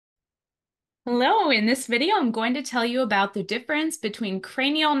Hello, in this video, I'm going to tell you about the difference between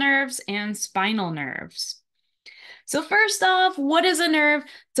cranial nerves and spinal nerves. So first off, what is a nerve?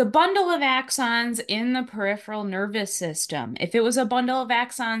 It's a bundle of axons in the peripheral nervous system. If it was a bundle of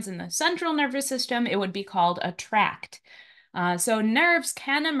axons in the central nervous system, it would be called a tract. So nerves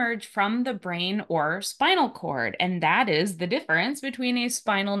can emerge from the brain or spinal cord, and that is the difference between a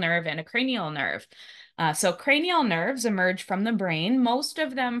spinal nerve and a cranial nerve. So cranial nerves emerge from the brain, most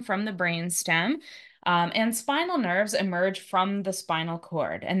of them from the brain stem, and spinal nerves emerge from the spinal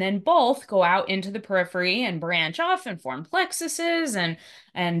cord. And then both go out into the periphery and branch off and form plexuses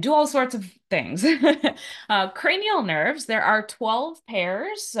and do all sorts of things. Cranial nerves, there are 12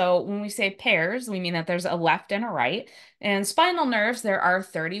 pairs. So when we say pairs, we mean that there's a left and a right. And spinal nerves, there are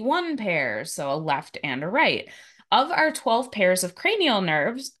 31 pairs, so a left and a right. Of our 12 pairs of cranial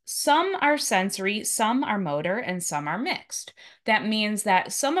nerves, some are sensory, some are motor, and some are mixed. That means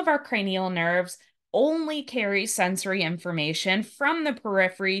that some of our cranial nerves only carry sensory information from the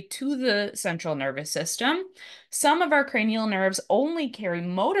periphery to the central nervous system. Some of our cranial nerves only carry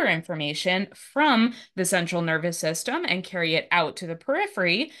motor information from the central nervous system and carry it out to the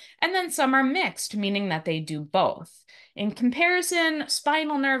periphery. And then some are mixed, meaning that they do both. In comparison,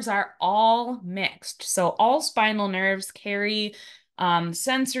 spinal nerves are all mixed. So all spinal nerves carry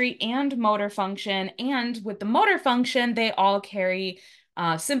sensory and motor function. And with the motor function, they all carry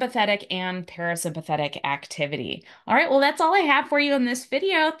sympathetic and parasympathetic activity. All right, well, that's all I have for you in this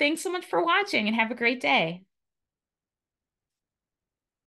video. Thanks so much for watching and have a great day.